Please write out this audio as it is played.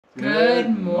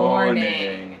Good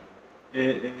morning.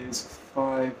 It is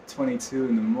 5:22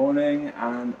 in the morning,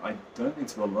 and I don't mean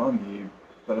to alarm you,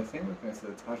 but I think we're going to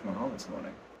the Taj Mahal this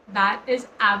morning. That is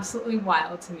absolutely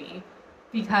wild to me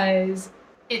because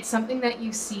it's something that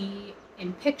you see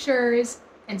in pictures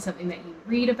and something that you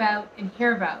read about and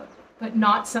hear about, but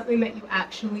not something that you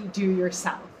actually do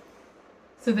yourself.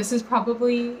 So this is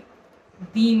probably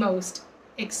the most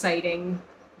exciting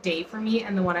day for me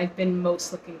and the one I've been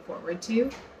most looking forward to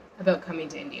about coming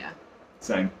to India.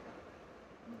 Same.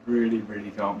 Really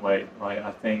can't wait. I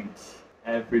think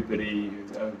everybody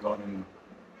who's ever gone and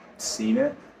seen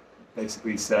it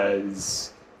basically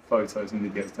says photos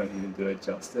and videos don't even do it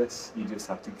justice. You just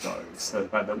have to go. So the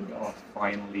fact that we are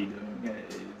finally doing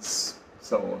it is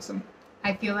so awesome.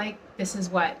 I feel like this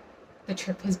is what the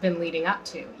trip has been leading up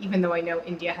to, even though I know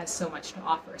India has so much to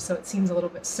offer. So it seems a little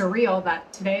bit surreal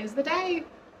that today is the day.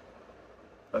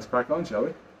 Let's crack on, shall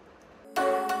we?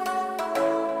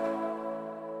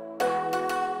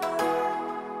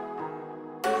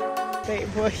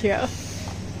 We're here.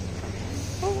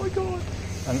 Oh my god!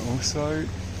 And also,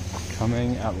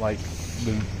 coming at like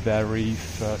the very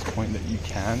first point that you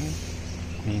can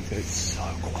means that it's so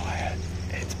quiet.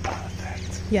 It's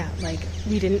perfect. Yeah, like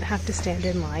we didn't have to stand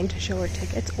in line to show our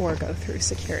tickets or go through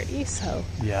security, so.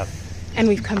 Yep. And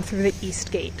we've come through the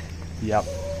East Gate. Yep.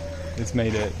 It's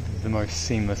made it the most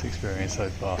seamless experience so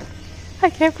far. I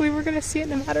can't believe we're gonna see it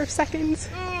in a matter of seconds.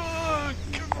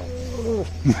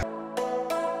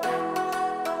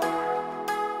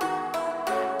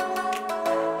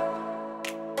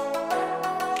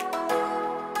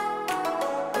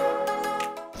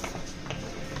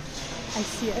 I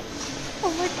see it.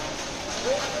 Oh my god.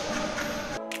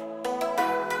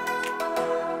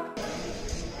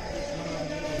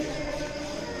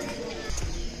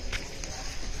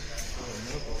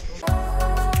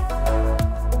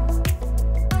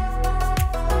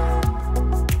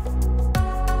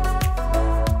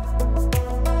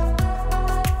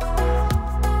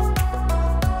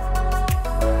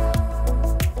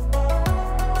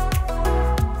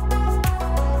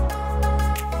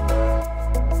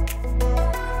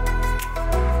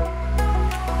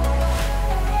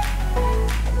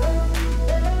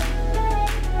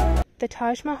 The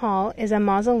Taj Mahal is a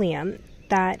mausoleum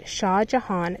that Shah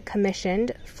Jahan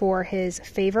commissioned for his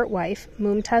favorite wife,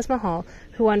 Mumtaz Mahal,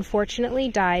 who unfortunately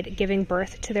died giving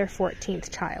birth to their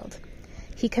 14th child.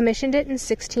 He commissioned it in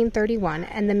 1631,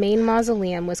 and the main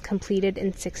mausoleum was completed in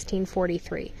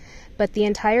 1643, but the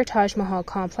entire Taj Mahal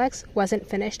complex wasn't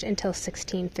finished until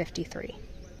 1653.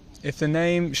 If the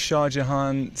name Shah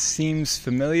Jahan seems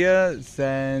familiar,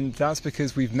 then that's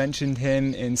because we've mentioned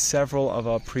him in several of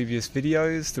our previous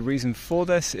videos. The reason for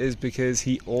this is because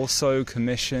he also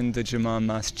commissioned the Jama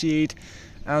Masjid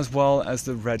as well as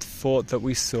the Red Fort that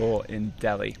we saw in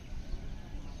Delhi.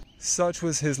 Such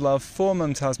was his love for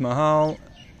Mumtaz Mahal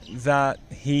that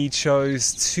he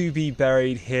chose to be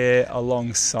buried here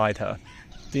alongside her.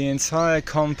 The entire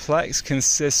complex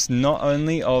consists not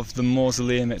only of the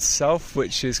mausoleum itself,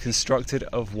 which is constructed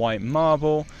of white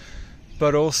marble,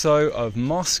 but also of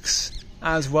mosques,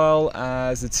 as well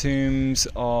as the tombs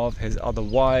of his other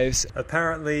wives.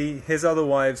 Apparently, his other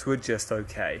wives were just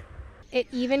okay. It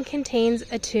even contains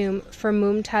a tomb for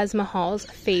Mumtaz Mahal's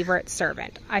favorite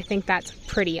servant. I think that's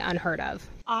pretty unheard of.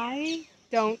 I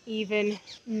don't even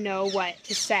know what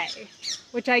to say,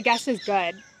 which I guess is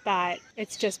good. That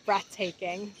it's just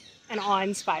breathtaking and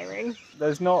awe-inspiring.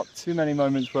 There's not too many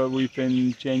moments where we've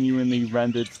been genuinely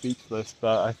rendered speechless,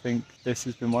 but I think this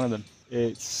has been one of them.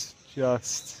 It's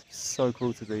just so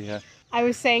cool to be here. I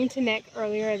was saying to Nick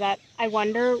earlier that I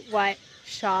wonder what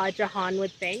Shah Jahan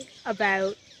would think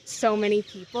about so many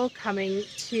people coming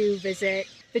to visit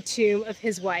the tomb of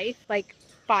his wife like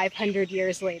 500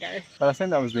 years later. But I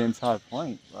think that was the entire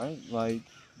point, right? Like,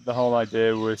 the whole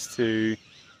idea was to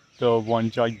build one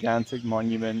gigantic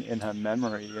monument in her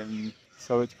memory, and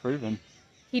so it's proven.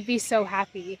 He'd be so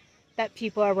happy that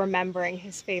people are remembering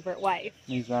his favorite wife.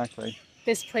 Exactly.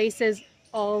 This place is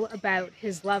all about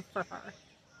his love for her.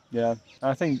 Yeah,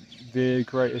 I think the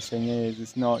greatest thing is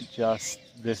it's not just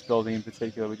this building in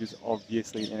particular, which is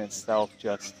obviously in itself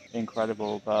just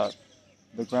incredible, but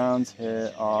the grounds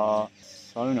here are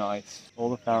so nice. All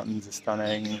the fountains are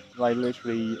stunning. Like,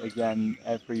 literally, again,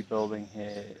 every building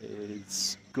here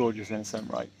is gorgeous in its own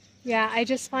right. Yeah, I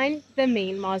just find the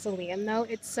main mausoleum, though,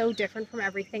 it's so different from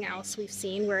everything else we've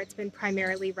seen where it's been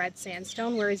primarily red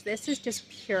sandstone, whereas this is just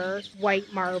pure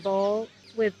white marble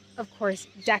with, of course,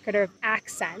 decorative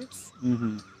accents.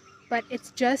 Mm-hmm. But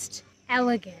it's just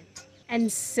elegant and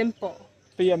simple.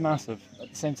 But yet massive at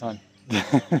the same time.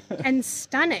 And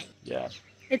stunning. Yeah.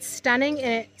 It's stunning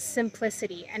in its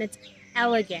simplicity, and it's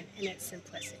elegant in its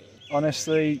simplicity.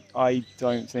 Honestly, I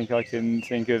don't think I can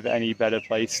think of any better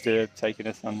place to take in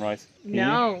a sunrise. Can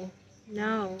you?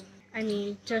 No. I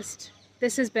mean, just,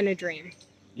 this has been a dream.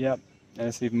 Yep, and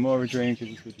it's even more of a dream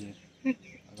because it's with you. I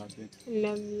love you.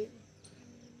 Love you.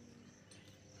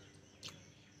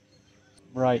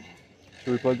 Right,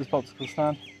 should we plug this popsicle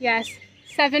stand? Yes,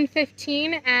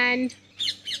 7:15 and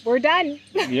we're done.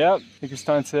 Yep, I think it's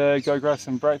time to go grab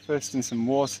some breakfast and some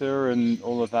water and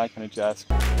all of that kind of jazz.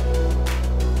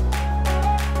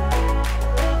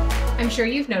 I'm sure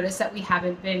you've noticed that we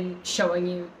haven't been showing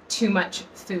you too much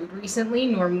food recently.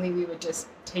 Normally we would just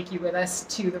take you with us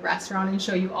to the restaurant and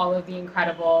show you all of the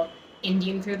incredible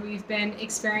Indian food we've been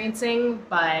experiencing,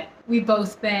 but we've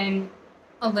both been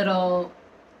a little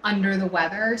under the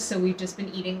weather, so we've just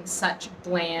been eating such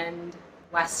bland,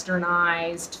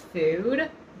 westernized food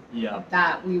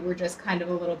that we were just kind of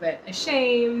a little bit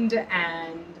ashamed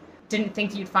and didn't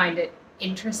think you'd find it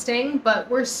interesting, but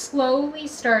we're slowly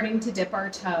starting to dip our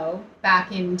toe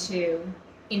back into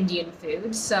Indian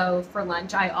food. So for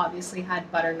lunch, I obviously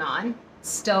had butter naan,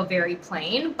 still very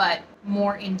plain, but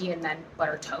more Indian than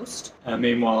butter toast.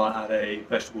 Meanwhile, I had a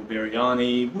vegetable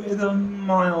biryani with a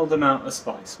mild amount of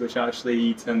spice, which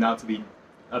actually turned out to be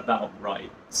about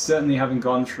right. Certainly having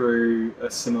gone through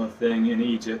a similar thing in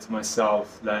Egypt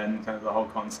myself, then kind of the whole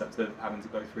concept of having to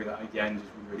go through that again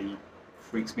just really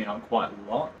freaks me out quite a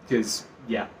lot. Because,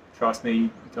 yeah, trust me,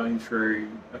 going through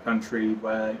a country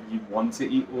where you want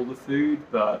to eat all the food,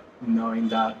 but knowing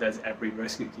that there's every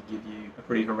risk it could give you a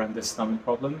pretty horrendous stomach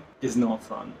problem is not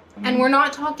fun. And we're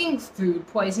not talking food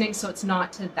poisoning, so it's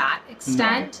not to that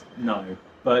extent. No,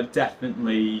 but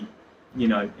definitely, you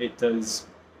know, it does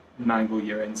mangle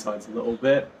your insides a little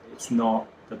bit. It's not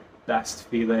the best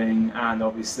feeling, and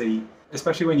obviously,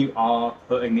 especially when you are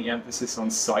putting the emphasis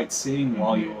on sightseeing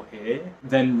while you're here,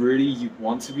 then really you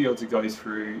want to be able to go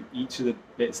through each of the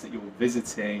bits that you're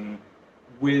visiting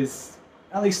with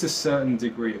at least a certain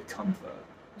degree of comfort.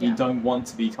 You don't want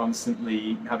to be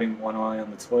constantly having one eye on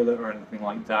the toilet or anything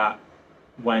like that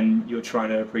when you're trying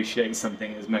to appreciate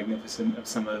something as magnificent as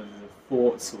some of the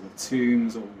forts or the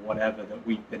tombs or whatever that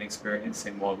we've been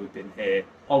experiencing while we've been here.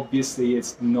 Obviously,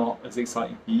 it's not as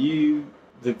exciting for you,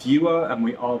 the viewer, and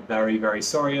we are very, very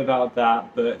sorry about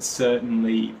that, but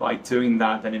certainly by doing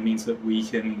that, then it means that we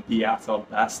can be at our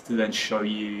best to then show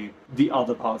you the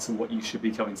other parts of what you should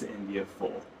be coming to India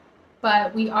for.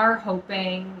 But we are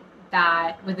hoping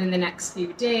that within the next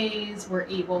few days, we're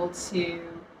able to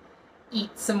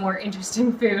eat some more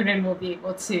interesting food and we'll be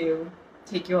able to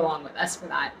take you along with us for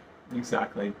that.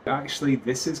 Exactly. Actually,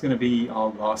 this is going to be our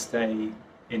last day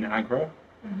in Agra.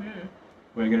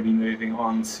 We're going to be moving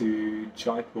on to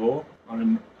Jaipur on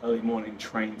an early morning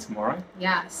train tomorrow.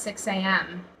 Yeah, 6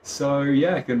 a.m. So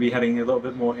yeah, going to be heading a little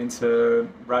bit more into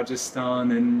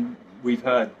Rajasthan, and we've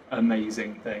heard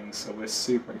amazing things, so we're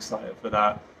super excited for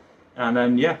that. And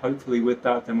then yeah, hopefully with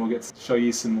that, then we'll get to show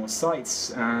you some more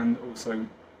sights and also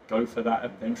go for that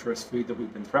adventurous food that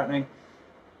we've been threatening.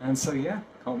 And so yeah,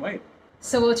 can't wait.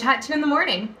 So we'll chat to you in the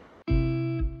morning.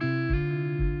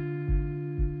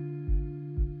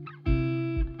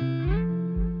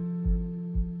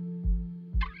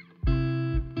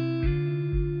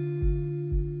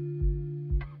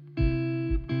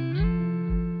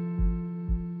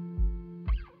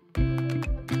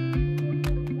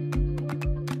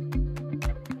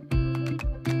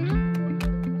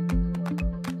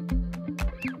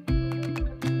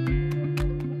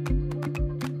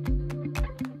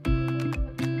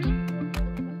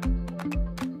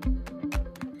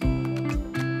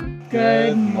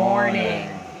 Good morning.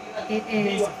 It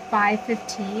is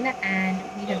 5:15 and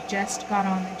we have just got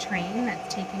on the train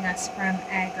that's taking us from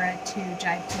Agra to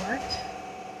Jaipur.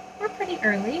 We're pretty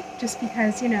early just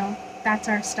because, you know, that's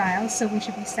our style, so we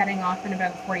should be setting off in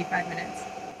about 45 minutes.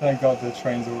 Thank God the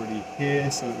train's already here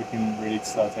so that we can really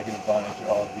start taking advantage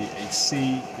of the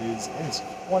AC, because it is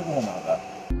quite warm out there.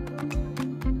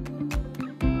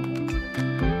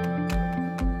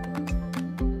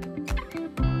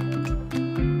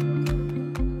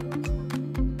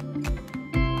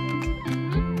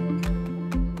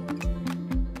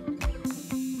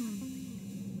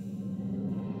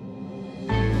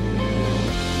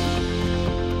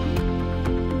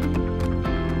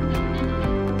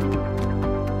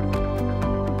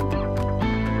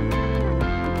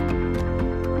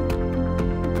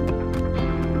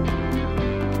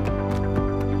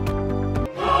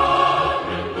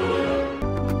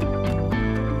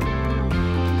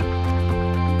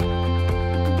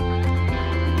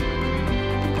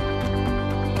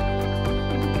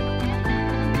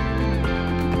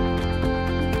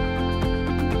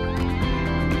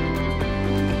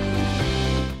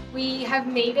 have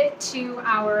made it to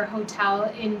our hotel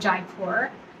in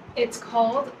Jaipur. It's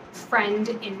called Friend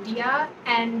India,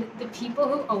 and the people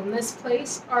who own this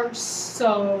place are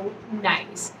so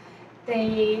nice.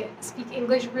 They speak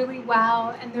English really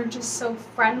well, and they're just so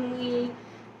friendly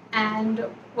and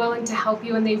willing to help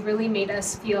you, and they've really made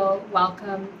us feel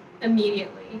welcome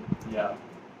immediately. Yeah,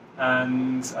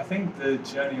 and I think the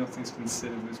journey, all things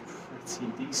considered, was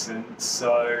pretty decent.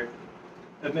 So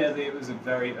admittedly, it was a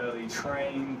very early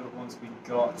train, but once we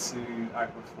got to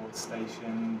Agra Fort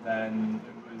Station, then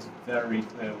it was very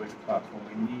clear which platform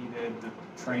we needed. The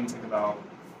train took about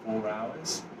 4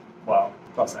 hours, well,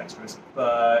 plus extras.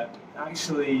 But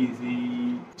actually,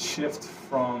 the shift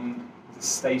from the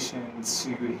station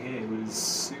to here was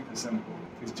super simple,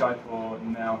 because Jaipur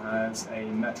now has a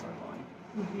metro line.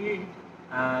 Mm-hmm.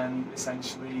 And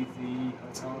essentially, the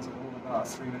hotels are all about a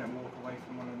 3-minute walk away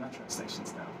from one of the metro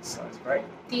stations now, so it's great.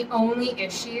 The only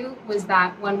issue was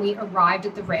that when we arrived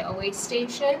at the railway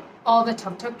station, all the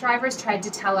Tuktuk drivers tried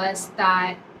to tell us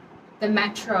that the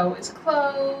metro is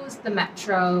closed, the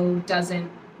metro doesn't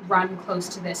run close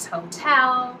to this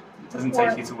hotel. It doesn't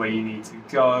take you to where you need to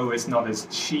go, it's not as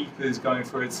cheap as going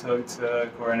for a Tuktuk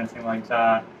or anything like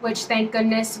that. Which, thank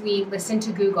goodness, we listened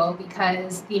to Google,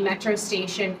 because the metro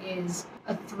station is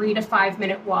a 3 to 5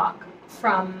 minute walk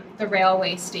from the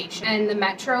railway station. And the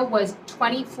metro was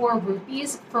 24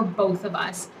 rupees for both of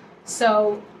us.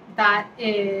 So that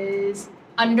is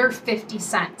under 50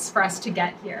 cents for us to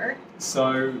get here.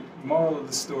 So, moral of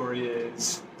the story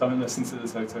is, don't listen to the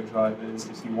Tuktuk drivers.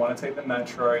 If you want to take the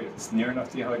metro, if it's near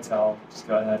enough to your hotel, just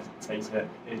go ahead, take it.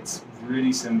 It's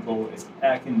really simple, it's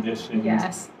air conditioned,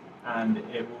 yes, and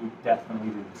it will definitely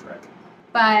do the trick.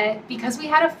 But because we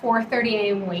had a 4:30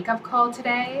 a.m. wake-up call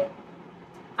today,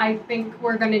 I think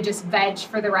we're going to just veg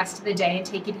for the rest of the day and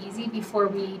take it easy before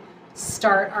we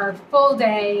start our full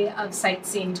day of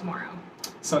sightseeing tomorrow.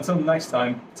 So until next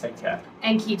time, take care.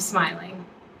 And keep smiling.